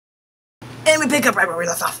And we pick up right where we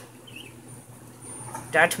left off.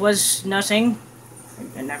 That was nothing.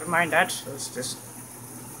 And never mind that. It was just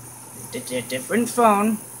a different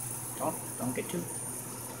phone. Don't get too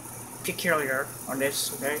peculiar on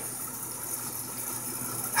this, okay?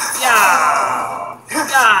 Yeah!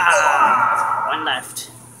 Yeah! One left.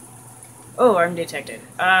 Oh, I'm detected.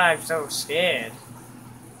 I'm so scared.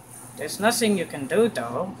 There's nothing you can do,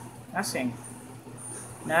 though. Nothing.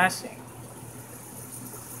 Nothing.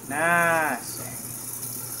 Nothing.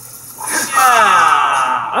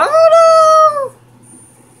 Yeah! Oh no!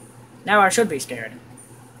 Now I should be scared.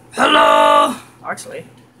 Hello! Actually,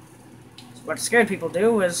 what scared people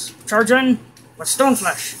do is charge in with stone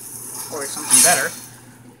flesh. Or something better.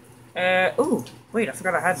 Ooh, wait, I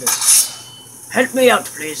forgot I had this. Help me out,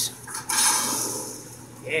 please.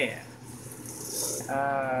 Yeah.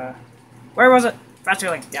 Where was it? Fast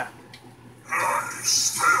healing, yeah.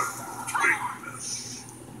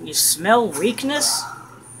 You smell weakness?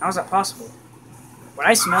 How is that possible? What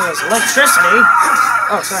I smell is electricity.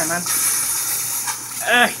 Oh, sorry, man.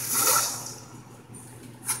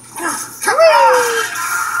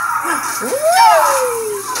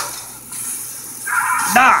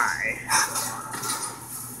 Die!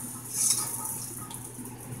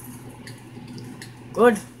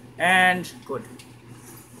 Good and good.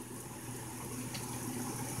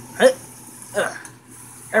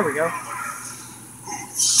 There we go.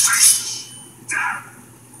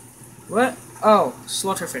 What? Oh,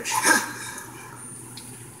 slaughterfish.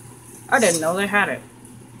 I didn't know they had it.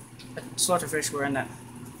 But slaughterfish were in that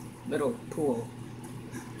little pool.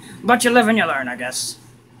 But you live and you learn, I guess.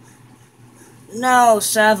 Now,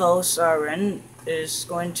 Savo-Saren is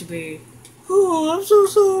going to be... Oh, I'm so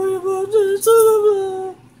sorry about this.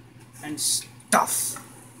 And stuff.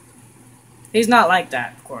 He's not like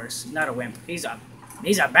that, of course. Not a wimp. He's a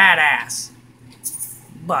badass.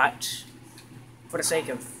 But, for the sake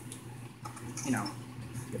of, you know,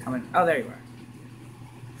 becoming... Oh, there you are.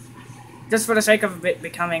 Just for the sake of it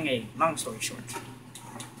becoming a long story short.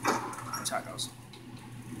 That's how it goes.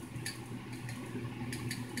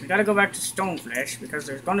 We gotta go back to Stoneflesh because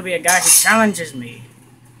there's gonna be a guy who challenges me.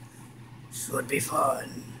 Should be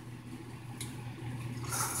fun.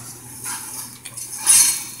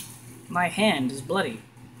 My hand is bloody.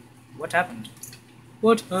 What happened?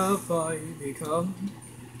 What have I become?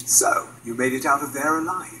 So, you made it out of there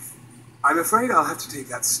alive. I'm afraid I'll have to take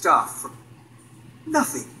that staff from...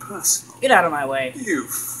 Nothing personal. Get out of my way. You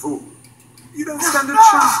fool. You don't stand a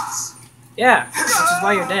chance. Yeah, which is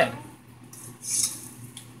why you're dead.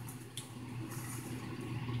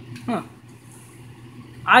 Huh.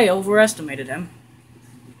 I overestimated him.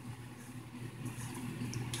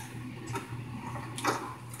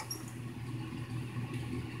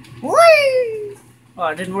 Whee! Oh,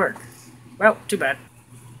 it didn't work. Well, too bad.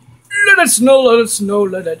 Let it snow, let it snow,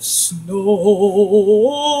 let it snow.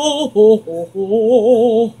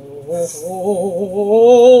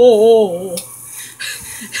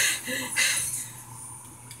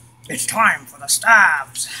 It's time for the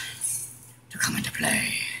stabs to come into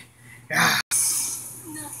play. Yeah.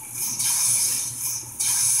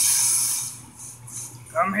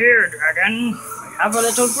 Come here, dragon. I have a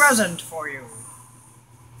little present for you.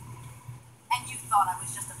 And you thought I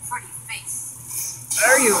was just a pretty face.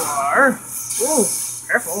 There you are. Ooh,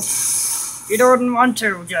 careful. You don't want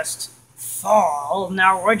to just fall,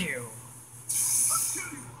 now would you?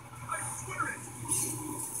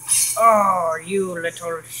 Oh, you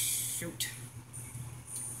little shoot.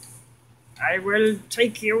 I will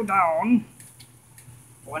take you down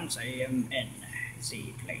once I am in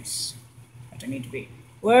the place that I need to be.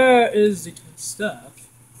 Where is the staff?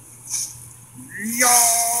 Yo!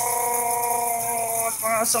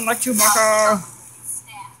 Sound like Chewbacca!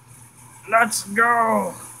 Let's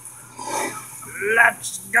go!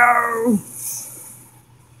 Let's go!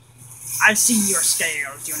 I see your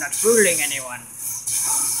scales, you're not fooling anyone.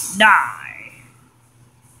 Die!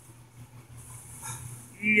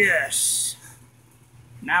 Yes!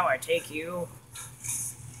 Now I take you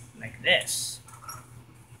like this.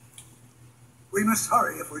 We must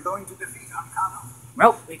hurry if we're going to defeat Arcano.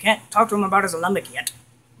 Well, we can't talk to him about his alembic yet,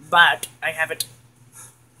 but I have it.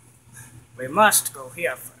 We must go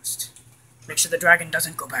here first. Make sure the dragon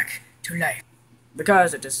doesn't go back to life.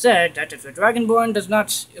 Because it is said that if the Dragonborn does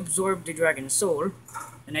not absorb the dragon's soul,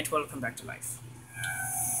 then it will come back to life.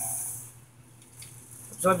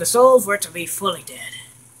 Absorb the soul for it to be fully dead.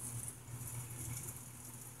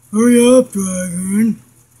 Hurry up, dragon!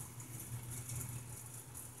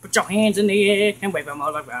 Put your hands in the air and wave them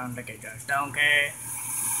all around like you just don't care.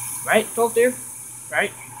 Right, 12 deer?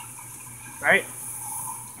 Right? Right?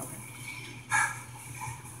 Okay.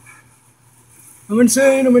 I'm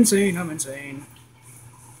insane, I'm insane, I'm insane.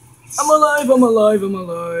 I'm alive, I'm alive, I'm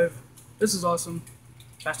alive. This is awesome.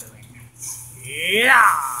 Faster lane. Yeah!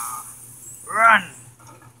 Run!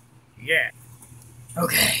 Yeah.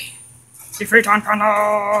 Okay. Defeat on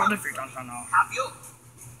panel! Defeat on panel. Have you?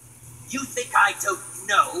 You think I don't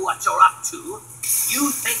know what you're up to?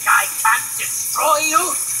 You think I can't destroy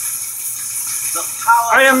you? The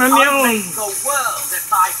power I am to immune. unmake the world at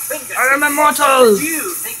my fingertips. I am immortal! Do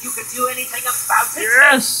you think you can do anything about it?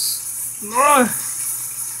 Yes! More!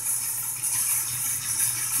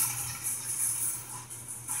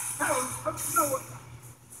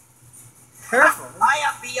 Careful. I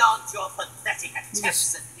am beyond your pathetic attempts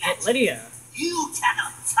Just at hit that. Lydia. You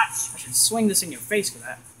cannot touch I me. should swing this in your face for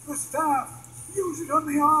that. The staff! Use it on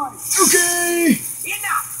the eye! Okay!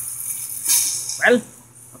 Enough! Well,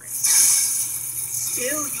 okay.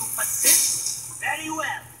 Still you persist? Very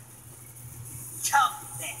well. Come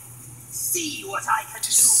then. See what I can do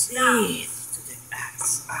now. See through the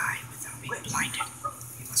axe eye without being blinded.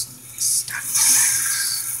 You must stun Magnus.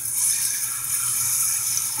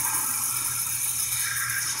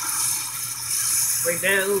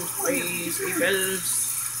 Rebuild, please, rebuild.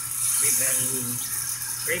 Rebuild.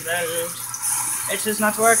 Rebuild. It's just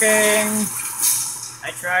not working.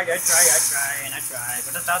 I try, and I try,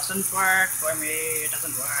 but it doesn't work for me. It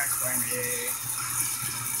doesn't work for me.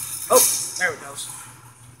 Oh, there it goes.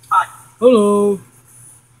 Hi. Hello.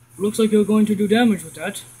 Looks like you're going to do damage with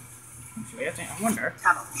that. Actually, I wonder.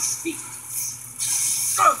 Cannot be beat.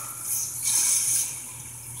 Go!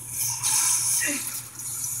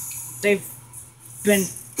 They've been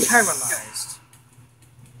paralyzed.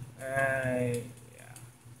 Yeah.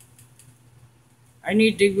 I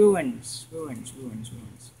need the ruins. Ruins.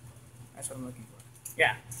 That's what I'm looking for.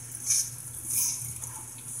 Yeah.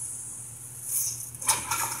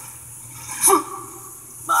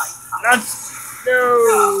 My Let's go!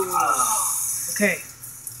 Okay.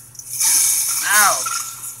 Now,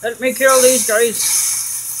 let me kill these guys.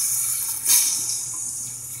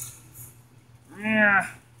 Yeah.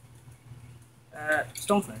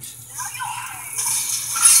 Stoneflesh.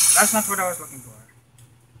 That's not what I was looking for.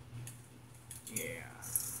 Yeah.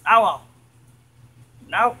 Owl.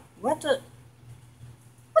 No. What the?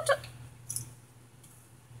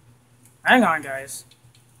 Hang on, guys.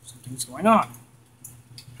 Something's going on.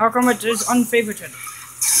 How come it is unfavorited?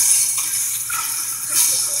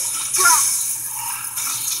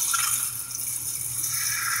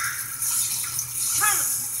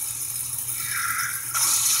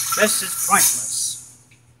 This is pointless.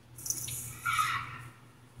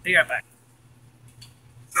 Be right back.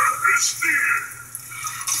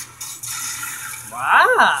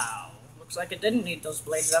 Wow! Looks like it didn't need those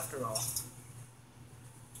blades after all.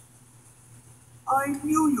 I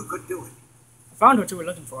knew you could do it. I found what you were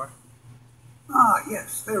looking for. Ah,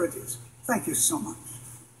 yes, there it is. Thank you so much.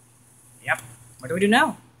 Yep. What do we do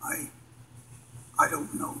now? I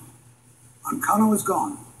don't know. Ancano is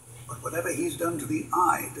gone, but whatever he's done to the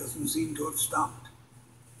eye doesn't seem to have stopped.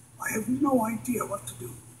 I have no idea what to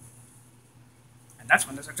do. And that's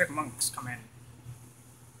when the Arctic monks come in.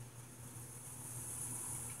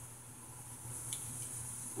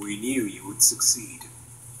 We knew you would succeed.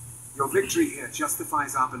 Your victory here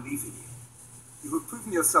justifies our belief in you. You have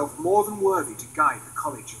proven yourself more than worthy to guide the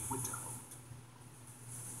College of Winterhold.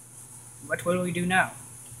 What will we do now?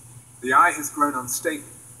 The eye has grown unstable.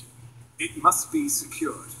 It must be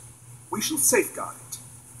secured. We shall safeguard it,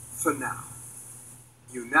 for now.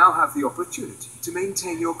 You now have the opportunity to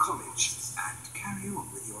maintain your college and carry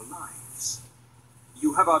on with your lives.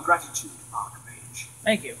 You have our gratitude, Archmage.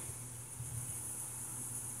 Thank you.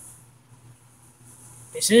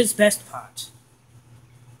 This is best part.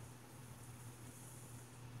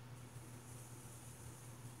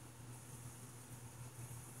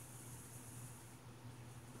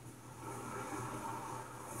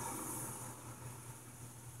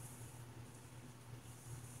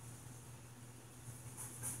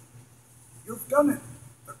 You've done it.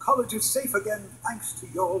 The college is safe again thanks to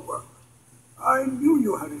your work. I knew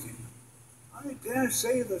you had it in you. I dare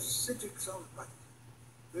say the Psijics are right.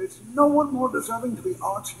 There's no one more deserving to be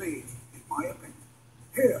Archmage, in my opinion.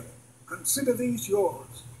 Here, consider these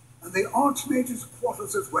yours, and the Archmage's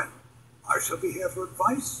quarters as well. I shall be here for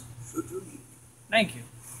advice, should you need me. Thank you.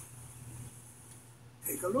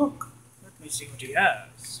 Take a look. Let me see what he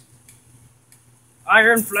has.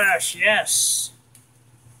 Iron flesh, yes.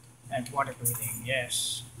 And water breathing,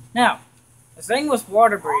 yes. Now, the thing with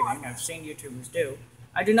water breathing, I've seen YouTubers do,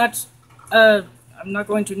 I'm not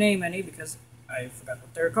going to name any because I forgot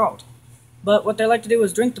what they're called. But what they like to do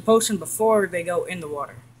is drink the potion before they go in the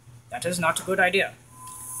water. That is not a good idea.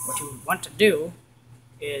 what you want to do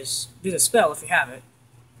is do the spell if you have it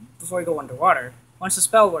before you go underwater. Once the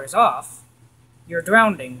spell wears off, you're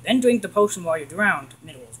drowning. Then drink the potion while you're drowned,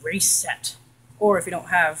 and it will reset. Or if you don't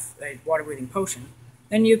have a water-breathing potion,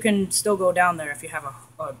 then you can still go down there if you have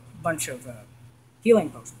a bunch of healing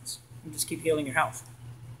potions. And just keep healing your health.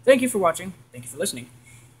 Thank you for watching. Thank you for listening.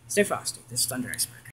 Stay frosty. This is Thunder Iceberg.